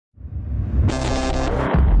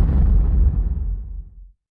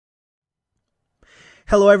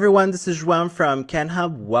Hello everyone, this is Juan from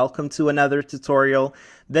Kenhub. Welcome to another tutorial.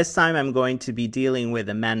 This time I'm going to be dealing with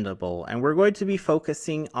the mandible, and we're going to be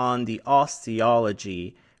focusing on the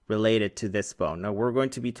osteology related to this bone. Now we're going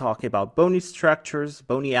to be talking about bony structures,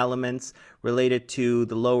 bony elements related to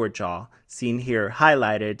the lower jaw, seen here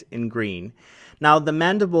highlighted in green. Now the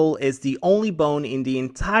mandible is the only bone in the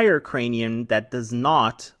entire cranium that does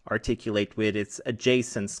not articulate with its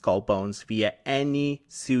adjacent skull bones via any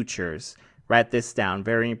sutures. Write this down,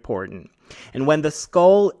 very important. And when the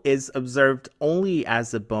skull is observed only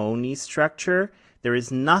as a bony structure, there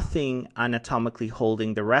is nothing anatomically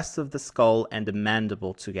holding the rest of the skull and the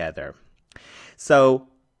mandible together. So,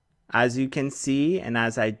 as you can see, and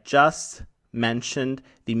as I just mentioned,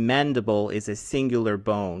 the mandible is a singular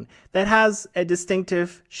bone that has a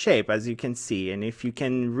distinctive shape, as you can see. And if you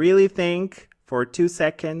can really think for 2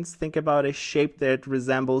 seconds, think about a shape that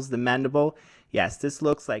resembles the mandible. Yes, this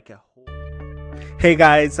looks like a whole. Hey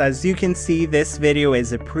guys, as you can see, this video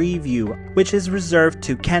is a preview which is reserved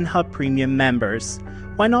to Kenhub Premium members.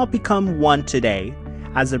 Why not become one today?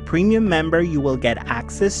 As a premium member, you will get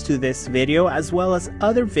access to this video as well as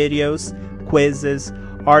other videos, quizzes,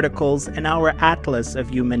 articles, and our Atlas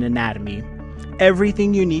of Human Anatomy.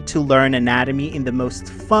 Everything you need to learn anatomy in the most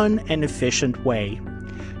fun and efficient way.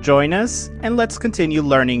 Join us and let's continue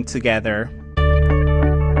learning together.